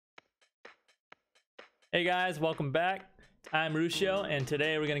Hey guys, welcome back. I'm Rrucio, and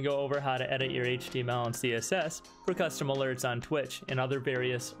today we're going to go over how to edit your HTML and CSS for custom alerts on Twitch and other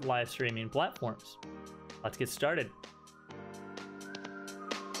various live streaming platforms. Let's get started.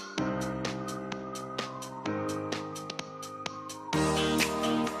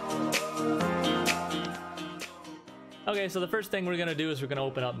 Okay, so the first thing we're going to do is we're going to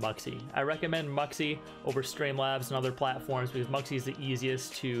open up Muxy. I recommend Muxy over Streamlabs and other platforms because Muxy is the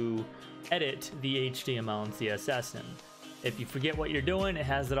easiest to edit the HTML and CSS in. If you forget what you're doing, it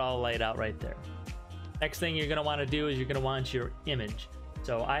has it all laid out right there. Next thing you're going to want to do is you're going to want your image.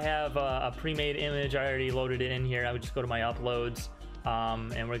 So I have a pre-made image. I already loaded it in here. I would just go to my uploads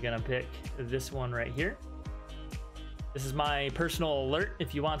and we're going to pick this one right here. This is my personal alert.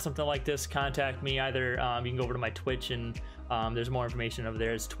 If you want something like this, contact me. Either you can go over to my Twitch and there's more information over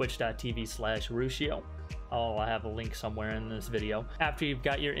there. It's twitch.tv/Rrucio. I'll have a link somewhere in this video. After you've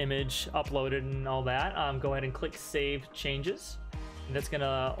got your image uploaded and all that, go ahead and click Save Changes. And that's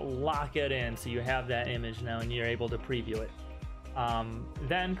gonna lock it in so you have that image now and you're able to preview it.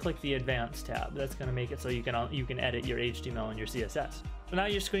 Then click the Advanced tab. That's gonna make it so you can edit your HTML and your CSS. So now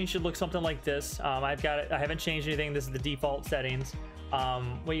your screen should look something like this. I've got it. I haven't changed anything. This is the default settings.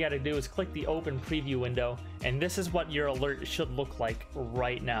 What you got to do is click the Open Preview window, and this is what your alert should look like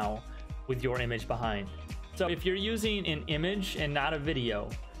right now with your image behind. So if you're using an image and not a video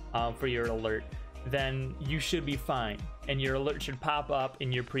for your alert, then you should be fine, and your alert should pop up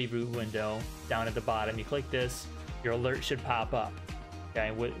in your preview window down at the bottom. You click this, your alert should pop up.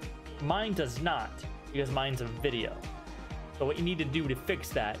 Okay, mine does not because mine's a video. So what you need to do to fix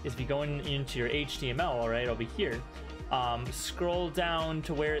that is be going into your HTML, right over here, scroll down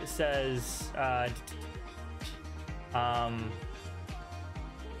to where it says right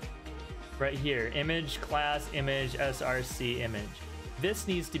here, image class image src image. This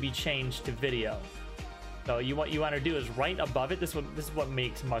needs to be changed to video. So what you want to do is right above it. This is what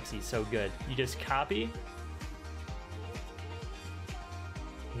makes Muxy so good. You just copy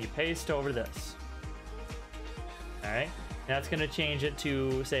and you paste over this. All right. That's going to change it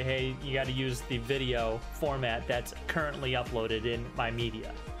to say, hey, you got to use the video format that's currently uploaded in my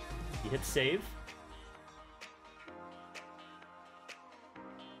media. You hit save.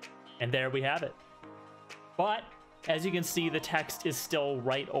 And there we have it. But as you can see, the text is still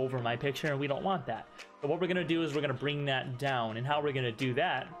right over my picture and we don't want that. So what we're going to do is we're going to bring that down. And how we're going to do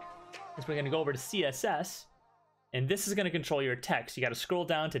that is we're going to go over to CSS. And this is going to control your text. You got to scroll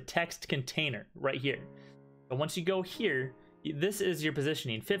down to text container right here. But once you go here, this is your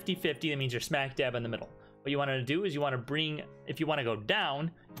positioning 50-50. That means you're smack dab in the middle. What you want to do is you want to bring, if you want to go down,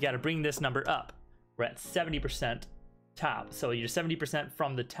 you got to bring this number up. We're at 70% top. So you're 70%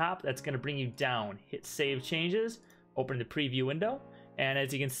 from the top. That's going to bring you down. Hit Save Changes, open the preview window, and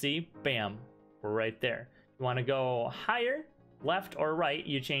as you can see, bam, we're right there. You want to go higher, left or right,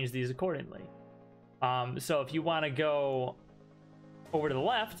 you change these accordingly. So if you want to go over to the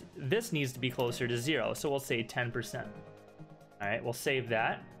left, this needs to be closer to 0, so we'll say 10%. All right, we'll save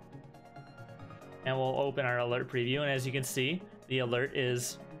that, and we'll open our alert preview, and as you can see, the alert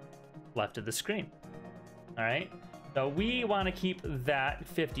is left of the screen. All right, so we want to keep that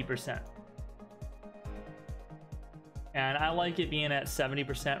 50%, and I like it being at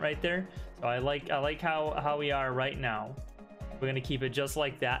 70% right there. So I like how we are right now. We're gonna keep it just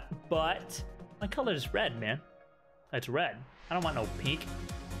like that, but my color is red, man. It's red. I don't want no pink.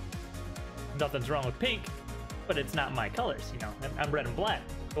 Nothing's wrong with pink, but it's not my colors, you know. I'm red and black.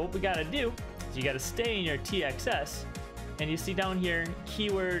 So what we gotta do is you gotta stay in your TXS, and you see down here,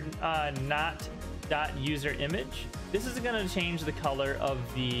 keyword not.userImage. This is gonna change the color of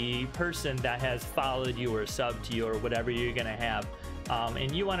the person that has followed you or subbed to you or whatever you're gonna have.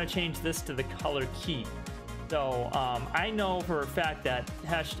 And you wanna change this to the color key. So I know for a fact that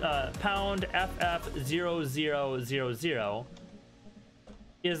pound FF0000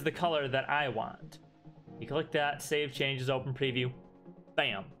 is the color that I want. You click that, save changes, open preview,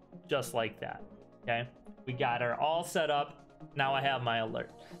 bam, just like that. Okay, we got her all set up. Now I have my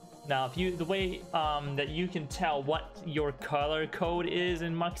alert. Now the way that you can tell what your color code is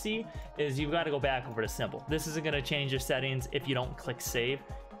in Muxy is you've got to go back over to simple. This isn't going to change your settings if you don't click save.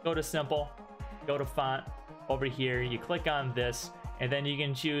 Go to simple, go to font. Over here, you click on this, and then you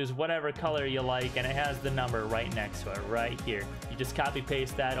can choose whatever color you like, and it has the number right next to it, right here. You just copy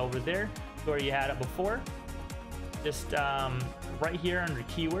paste that over there to where you had it before. Just right here under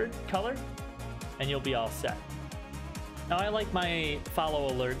keyword color, and you'll be all set. Now I like my follow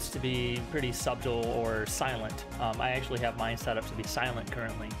alerts to be pretty subtle or silent. I actually have mine set up to be silent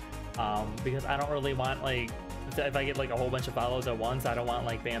currently because I don't really want like if I get like a whole bunch of follows at once, I don't want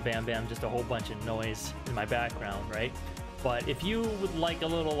like bam, bam, bam, just a whole bunch of noise in my background, right? But if you would like a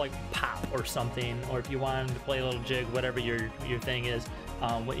little like pop or something, or if you wanted to play a little jig, whatever your thing is,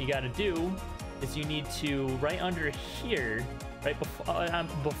 what you got to do is you need to, right under here, right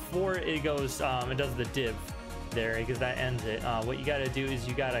before it goes, it does the div there, because that ends it. What you got to do is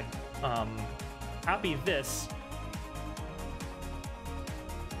you got to copy this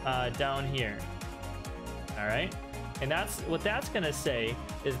down here. All right, and that's what that's gonna say,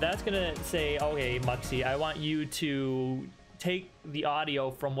 is that's gonna say, okay, Muxy, I want you to take the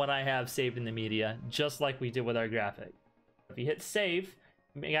audio from what I have saved in the media, just like we did with our graphic. If you hit save,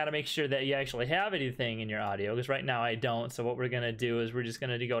 you gotta make sure that you actually have anything in your audio, because right now I don't. So what we're gonna do is we're just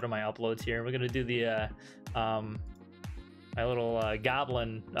gonna go to my uploads here. We're gonna do the my little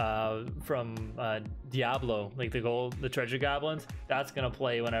goblin from Diablo, like the treasure goblins. That's gonna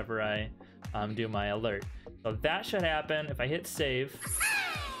play whenever I do my alert. So that should happen if I hit save.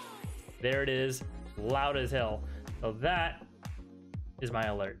 There it is, loud as hell. So that is my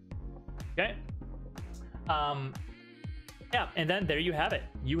alert. Okay. Yeah, and then there you have it.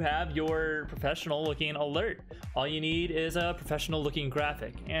 You have your professional looking alert. All you need is a professional looking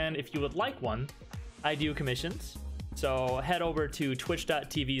graphic. And if you would like one, I do commissions. So head over to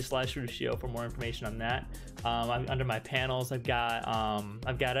twitch.tv/Rrucio for more information on that. Under my panels, I've got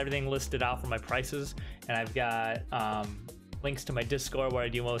everything listed out for my prices, and I've got links to my Discord where I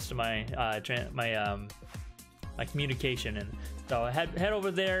do most of my my communication. And so head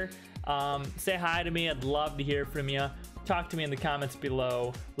over there, say hi to me. I'd love to hear from you. Talk to me in the comments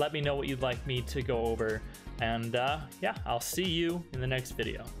below. Let me know what you'd like me to go over, and yeah, I'll see you in the next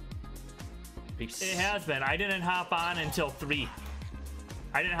video. Peace. It has been. I didn't hop on until 3.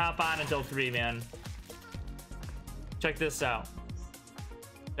 I didn't hop on until 3, man. Check this out.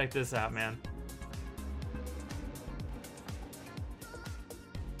 Check this out, man.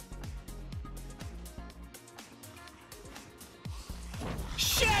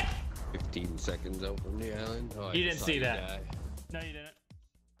 Shit! 15 seconds out from the island. Oh, you didn't see that. No, you didn't.